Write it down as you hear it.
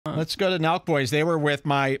Let's go to Nelk Boys. They were with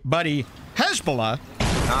my buddy Hezbollah.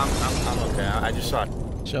 I'm okay. I just saw it.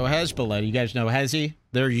 So Hezbollah, you guys know Hezi?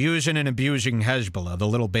 They're using and abusing Hezbollah, the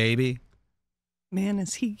little baby. Man,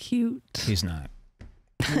 is he cute? He's not.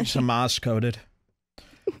 He's Hamas coded.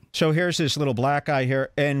 So here's this little black guy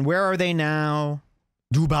here. And where are they now?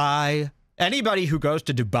 Dubai. Anybody who goes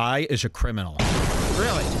to Dubai is a criminal.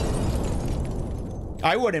 Really?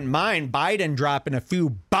 I wouldn't mind Biden dropping a few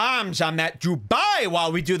bombs on that Dubai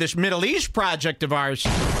while we do this Middle East project of ours.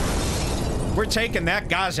 We're taking that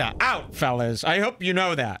Gaza out, fellas. I hope you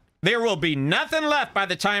know that. There will be nothing left by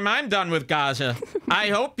the time I'm done with Gaza. I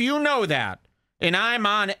hope you know that. And I'm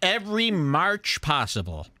on every march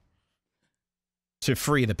possible to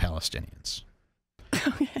free the Palestinians.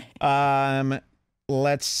 Okay.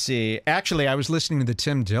 Let's see. Actually, I was listening to the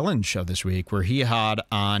Tim Dillon show this week where he had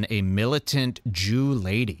on a militant Jew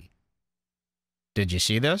lady. Did you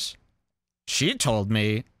see this? She told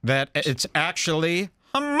me that it's actually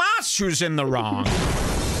Hamas who's in the wrong.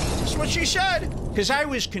 That's what she said. Because I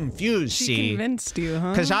was confused, She convinced you,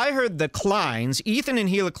 huh? Because I heard the Kleins, Ethan and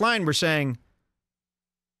Gila Klein, were saying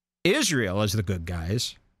Israel is the good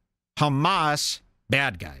guys, Hamas,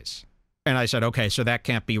 bad guys. And I said, okay, so that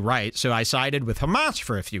can't be right. So I sided with Hamas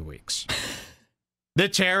for a few weeks. The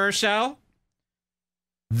terror cell.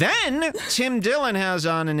 Then Tim Dillon has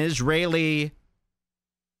on an Israeli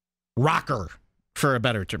rocker, for a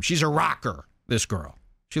better term. She's a rocker, this girl.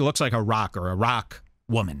 She looks like a rocker, a rock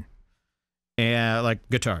woman. And like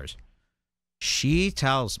guitars. She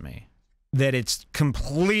tells me that it's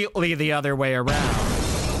completely the other way around.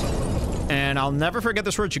 And I'll never forget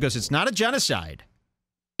this word. She goes, it's not a genocide.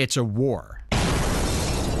 It's a war.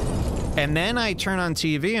 And then I turn on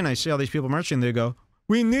TV and I see all these people marching. They go,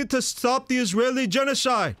 we need to stop the Israeli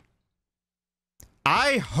genocide.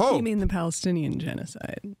 I hope. You mean the Palestinian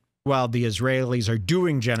genocide? Well, the Israelis are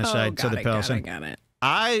doing genocide to the Palestinians. Got it.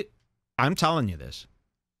 I'm telling you this.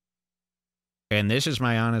 And this is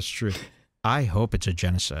my honest truth. I hope it's a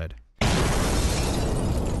genocide.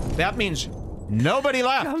 That means nobody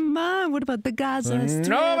left. Come on. What about the Gaza Strip?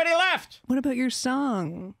 Nobody left. What about your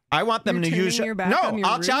song? I want them to use. Your back No, on your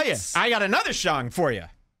I'll tell you. roots? I got another song for you.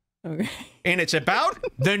 Okay. And it's about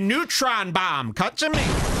the neutron bomb. Cut to me.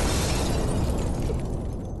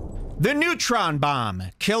 The neutron bomb.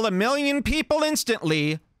 Kill 1 million people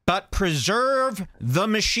instantly, but preserve the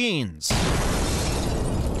machines.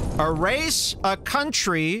 Erase a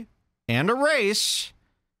country and a race,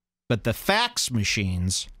 but the fax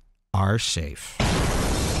machines are safe.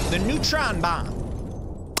 The neutron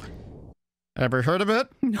bomb. Ever heard of it?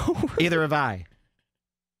 No. Either have I.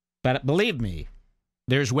 But believe me,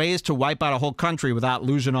 there's ways to wipe out a whole country without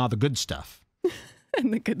losing all the good stuff.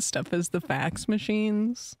 And the good stuff is the fax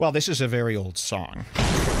machines. Well, this is a very old song.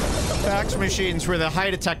 Fax machines were the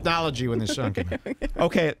height of technology when this song came out.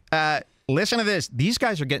 Okay, listen to this. These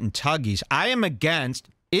guys are getting tuggies. I am against,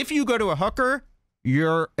 if you go to a hooker,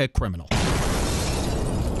 you're a criminal.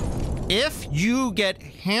 If you get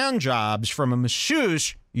hand jobs from a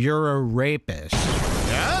masseuse, you're a rapist.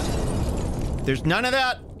 Yeah? There's none of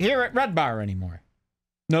that here at Redbar anymore.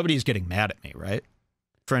 Nobody's getting mad at me, right?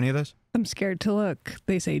 For any of this? I'm scared to look.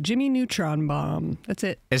 They say Jimmy Neutron Bomb. That's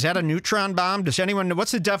it. Is that a neutron bomb? Does anyone know?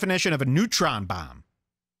 What's the definition of a neutron bomb?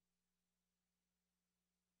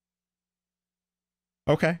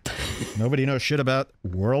 Okay. Nobody knows shit about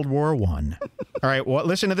World War I. All right, well,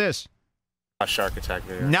 listen to this. A shark attack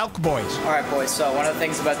video. Nelk Boys. All right, boys, so one of the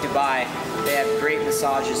things about Dubai, they have great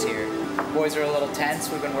massages here. Boys are a little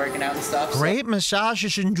tense. We've been working out and stuff. Great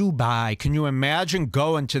massages in Dubai. Can you imagine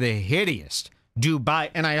going to the hideous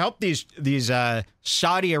Dubai? And I hope these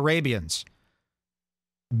Saudi Arabians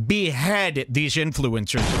behead these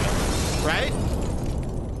influencers, right?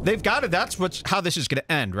 They've got to. That's how this is going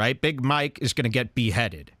to end, right? Big Mike is going to get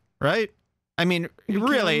beheaded, right? I mean,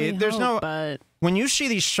 really, there's no... When you see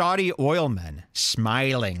these Saudi oil men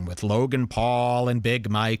smiling with Logan Paul and Big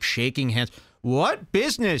Mike shaking hands, what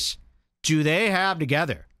business do they have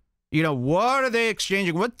together? You know, what are they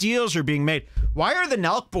exchanging? What deals are being made? Why are the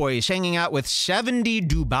Nelk Boys hanging out with 70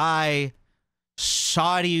 Dubai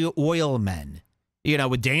Saudi oil men? You know,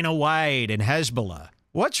 with Dana White and Hezbollah.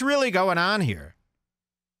 What's really going on here?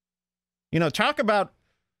 You know, talk about...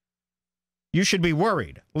 You should be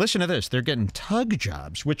worried. Listen to this. They're getting tug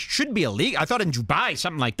jobs, which should be illegal. I thought in Dubai,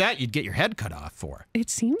 something like that, you'd get your head cut off for. It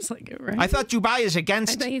seems like it, right? I thought Dubai is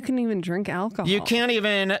against... I thought you couldn't even drink alcohol. You can't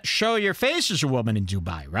even show your face as a woman in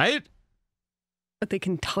Dubai, right? But they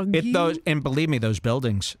can tug you? And believe me, those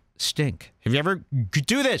buildings stink. Have you ever...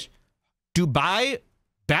 Do this. Dubai,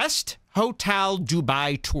 best hotel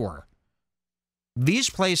Dubai tour. These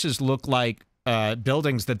places look like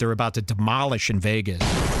buildings that they're about to demolish in Vegas.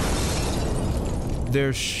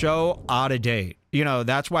 They're so out of date. You know,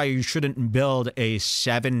 that's why you shouldn't build a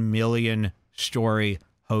 7 million story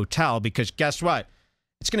hotel, because guess what?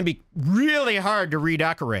 It's going to be really hard to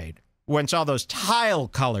redecorate once all those tile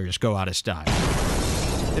colors go out of style.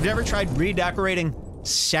 Have you ever tried redecorating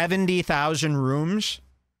 70,000 rooms?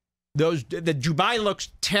 The Dubai looks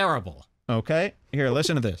terrible. Okay? Here,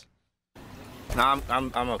 listen to this. No,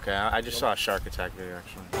 I'm okay. I just saw a shark attack video,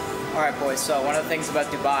 actually. All right, boys, so one of the things about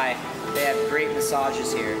Dubai, they have great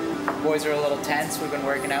massages here. Boys are a little tense. We've been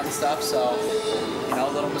working out and stuff, so, you know,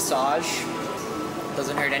 a little massage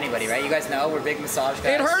doesn't hurt anybody, right? You guys know we're big massage guys.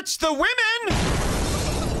 It hurts the women!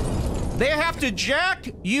 They have to jack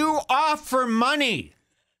you off for money.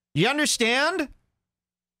 You understand?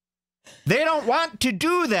 They don't want to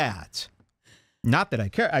do that. Not that I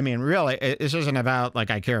care. I mean, really, this isn't about, like,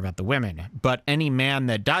 I care about the women. But any man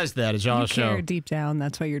that does that is also... You care deep down.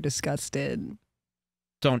 That's why you're disgusted.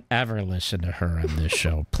 Don't ever listen to her on this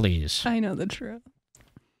show, please. I know the truth.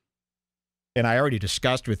 And I already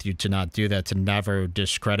discussed with you to not do that, to never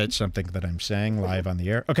discredit something that I'm saying live on the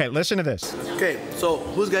air. Okay, listen to this. Okay, so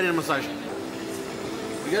who's getting a massage?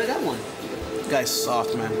 You gotta got one. This guy's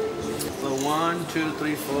soft, man. So 1, 2,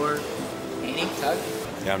 3, 4. Any tug?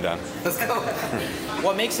 Yeah, I'm done. Let's go.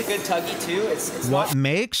 What makes a good tuggy, too, it's what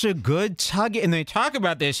makes a good tuggy, and they talk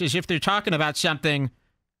about this as if they're talking about something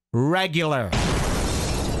regular.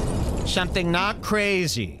 Something not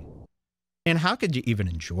crazy. And how could you even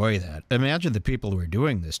enjoy that? Imagine the people who are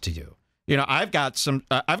doing this to you. You know, I've got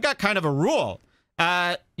kind of a rule.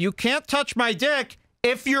 You can't touch my dick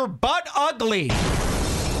if you're butt ugly.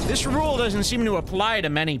 This rule doesn't seem to apply to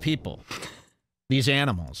many people. These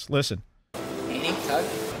animals. Listen. Any tug?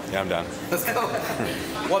 Yeah, I'm done. Let's go.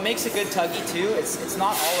 What makes a good tuggy, too, it's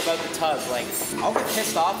not all about the tug. Like, I'll get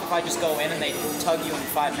pissed off if I just go in and they tug you in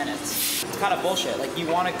 5 minutes. It's kind of bullshit. Like, you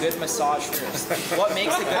want a good massage first. What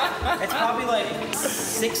makes it good? It's probably like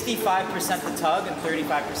 65% the tug and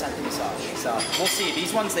 35% the massage. So, we'll see.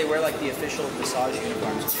 These ones, they wear, like, the official massage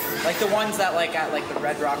uniforms. Like, the ones that, like, at, like, the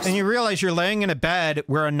Red Rocks. And you realize you're laying in a bed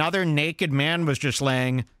where another naked man was just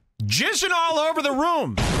laying, jizzing all over the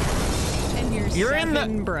room. And you're in the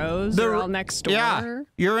bros. They're all next door. Yeah,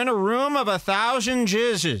 you're in a room of 1,000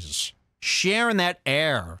 jizzes, sharing that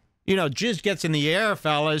air. You know, jizz gets in the air,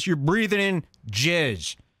 fellas. You're breathing in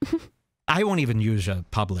jizz. I won't even use a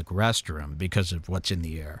public restroom because of what's in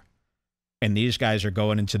the air. And these guys are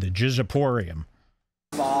going into the jizzaporium.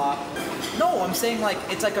 No, I'm saying like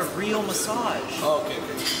it's like a real massage. Oh, okay.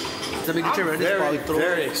 It's a big picture.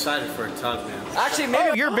 Very excited for a tug, man. Actually,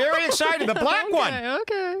 maybe you're very excited. The black one.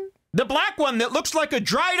 Okay. The black one that looks like a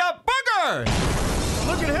dried up booger.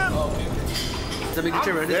 Look at him. Oh, okay. It's a big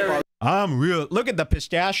picture. I'm real. Look at the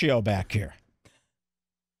pistachio back here.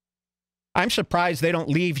 I'm surprised they don't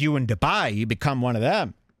leave you in Dubai. You become one of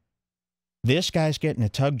them. This guy's getting a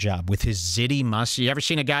tug job with his zitty mustache. You ever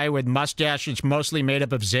seen a guy with mustache that's mostly made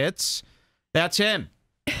up of zits? That's him.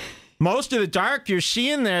 Most of the dark you're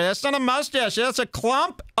seeing there, that's not a mustache. That's a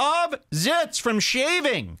clump of zits from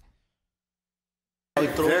shaving.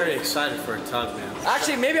 Very excited for a tug, man.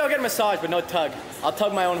 Actually, maybe I'll get a massage, but no tug. I'll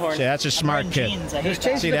tug my own horn. See, that's a smart kid. Jeans. I hate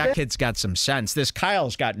that. See, that kid's got some sense. This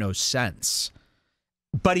Kyle's got no sense.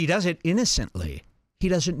 But he does it innocently. He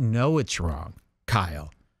doesn't know it's wrong,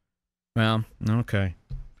 Kyle. Well, okay.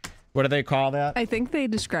 What do they call that? I think they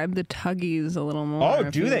describe the tuggies a little more. Oh,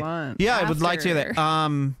 do they? Want. Yeah, I would like to hear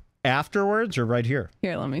that. Afterwards or right here?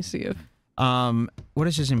 Here, let me see if. What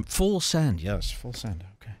is his name? Full send. Yes, full send.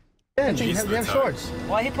 Okay. Yeah, you have shorts.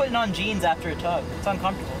 Why are you putting on jeans after a tug? It's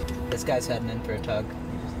uncomfortable. This guy's heading in for a tug.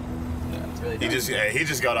 Yeah, it's really. He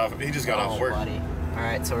just got off. He just got off work. Buddy. All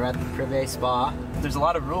right, so we're at the Privé Spa. There's a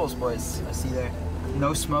lot of rules, boys. I see there.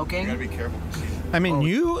 No smoking. You gotta be careful. I mean,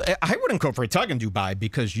 I wouldn't go for a tug in Dubai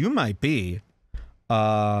because you might be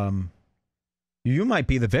the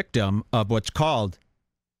victim of what's called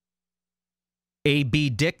a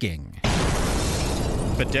bedicking.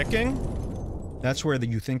 Bedicking? That's where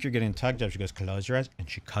you think you're getting tugged up. She goes, close your eyes, and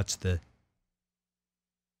she cuts the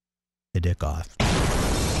dick off.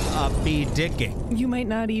 Bedicking. You might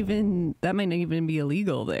not even, that might not even be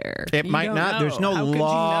illegal there. It might not. There's no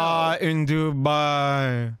law in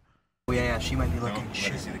Dubai. Oh, yeah, she might be looking.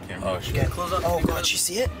 Let me see the camera. Oh, shit. Yeah, close up. Oh, God, she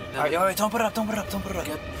see it? All right, don't put it up, don't put it up.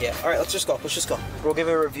 Yeah, all right, let's just go. We'll give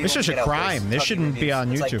it a review. This is a crime. This shouldn't be on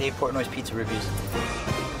YouTube. It's like Dave Portnoy's pizza reviews.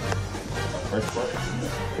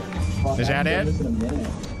 Is that it?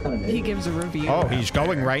 He gives a review. Oh, he's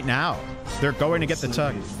going right now. They're going to get the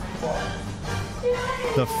tug.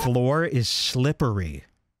 The floor is slippery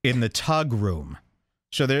in the tug room.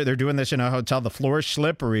 So they're doing this in a hotel. The floor is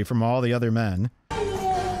slippery from all the other men.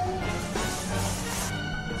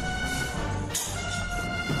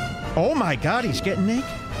 Oh my God, he's getting naked.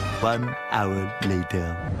 1 hour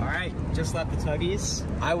later. All right, just left the Tuggies.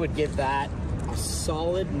 I would give that a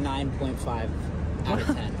solid 9.5 out of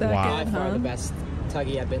 10. By far the best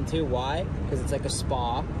Tuggy I've been to. Why? Because it's like a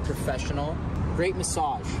spa, professional, great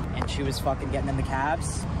massage. And she was fucking getting in the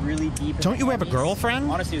calves, really deep. Don't you have a girlfriend?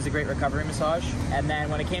 Honestly, it was a great recovery massage. And then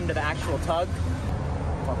when it came to the actual tug,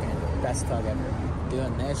 fucking best tug ever.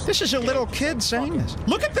 Doing this. This is a little kid saying this.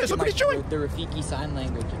 Look at this. Look what he's doing. The Rafiki sign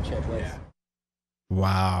language and shit.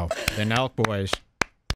 Wow. The Nelk Boys.